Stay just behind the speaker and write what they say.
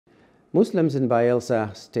Muslims in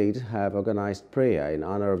Bayelsa state have organized prayer in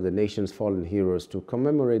honor of the nation's fallen heroes to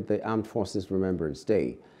commemorate the Armed Forces Remembrance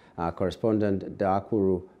Day. Our correspondent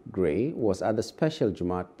Dakuru Gray was at the special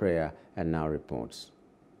Jumat prayer and now reports.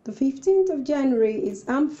 The 15th of January is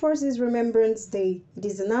Armed Forces Remembrance Day. It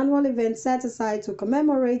is an annual event set aside to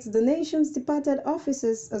commemorate the nation's departed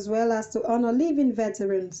officers as well as to honor living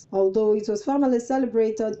veterans. Although it was formally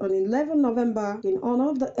celebrated on 11 November in honor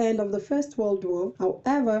of the end of the First World War,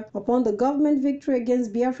 however, upon the government victory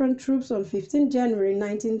against Biafran troops on 15 January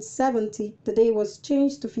 1970, the day was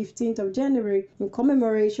changed to 15th of January in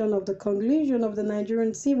commemoration of the conclusion of the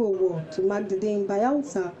Nigerian Civil War. To mark the day in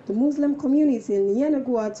Bayelsa, the Muslim community in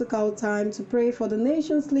Yenagua took out time to pray for the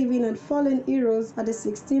nation's living and fallen heroes at the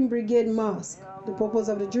 16th Brigade Mosque. The purpose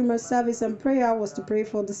of the Juma service and prayer was to pray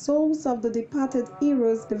for the souls of the departed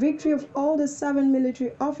heroes, the victory of all the 7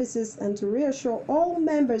 military officers, and to reassure all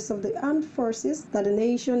members of the armed forces that the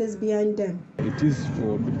nation is behind them. It is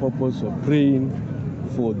for the purpose of praying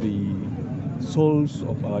for the souls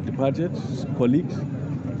of our departed colleagues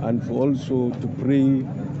and for also to pray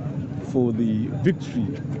for the victory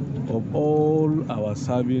of all our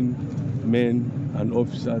serving men and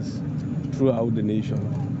officers throughout the nation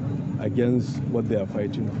against what they are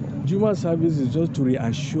fighting for. Juma service is just to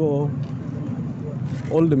reassure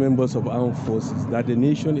all the members of armed forces that the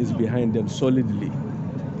nation is behind them solidly,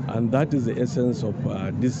 and that is the essence of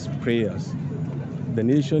these prayers. The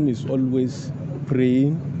nation is always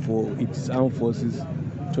praying for its armed forces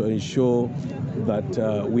to ensure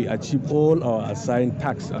that we achieve all our assigned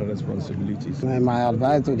tasks and responsibilities. My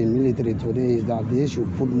advice to the military today is that they should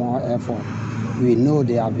put more effort. We know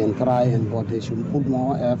they have been trying, but they should put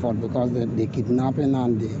more effort because the kidnapping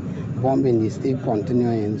and the bombing is still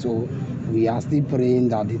continuing. So we are still praying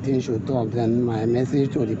that the thing should talk. Then my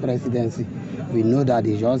message to the presidency, we know that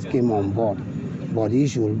he just came on board, but he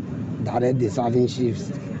should direct the serving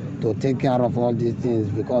chiefs to take care of all these things,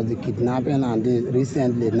 because the kidnapping and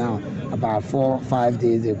recently now, about 4 or 5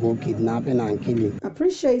 days ago, kidnapping and killing.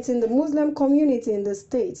 Appreciating the Muslim community in the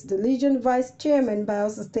state, the Legion Vice Chairman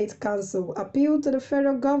Bayelsa State Council appealed to the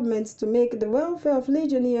federal government to make the welfare of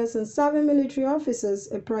legionnaires and serving military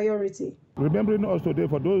officers a priority. Remembering us today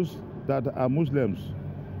for those that are Muslims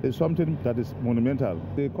is something that is monumental.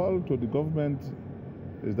 The call to the government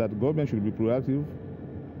is that the government should be proactive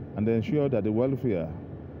and ensure that the welfare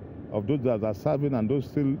of those that are serving and those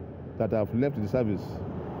still that have left the service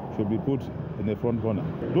should be put in the front corner.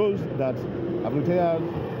 Those that have retired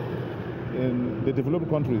in the developed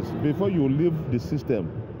countries, before you leave the system,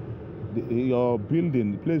 your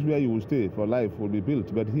building, the place where you will stay for life will be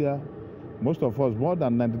built. But here, most of us, more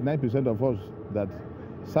than 99% of us that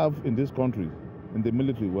serve in this country, in the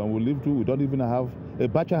military, when we leave too, we don't even have a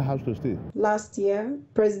bachelor house to stay. Last year,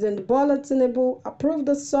 President Bola Tinubu approved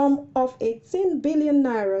the sum of 18 billion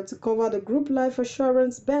naira to cover the group life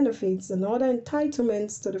assurance benefits and other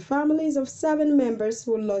entitlements to the families of 7 members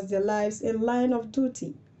who lost their lives in line of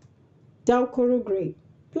duty. Dakuru Gray,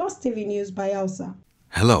 Plus TV News Bayelsa.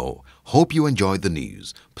 Hello, hope you enjoyed the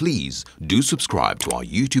news. Please do subscribe to our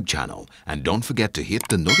YouTube channel and don't forget to hit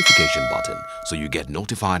the notification button so you get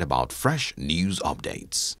notified about fresh news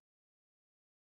updates.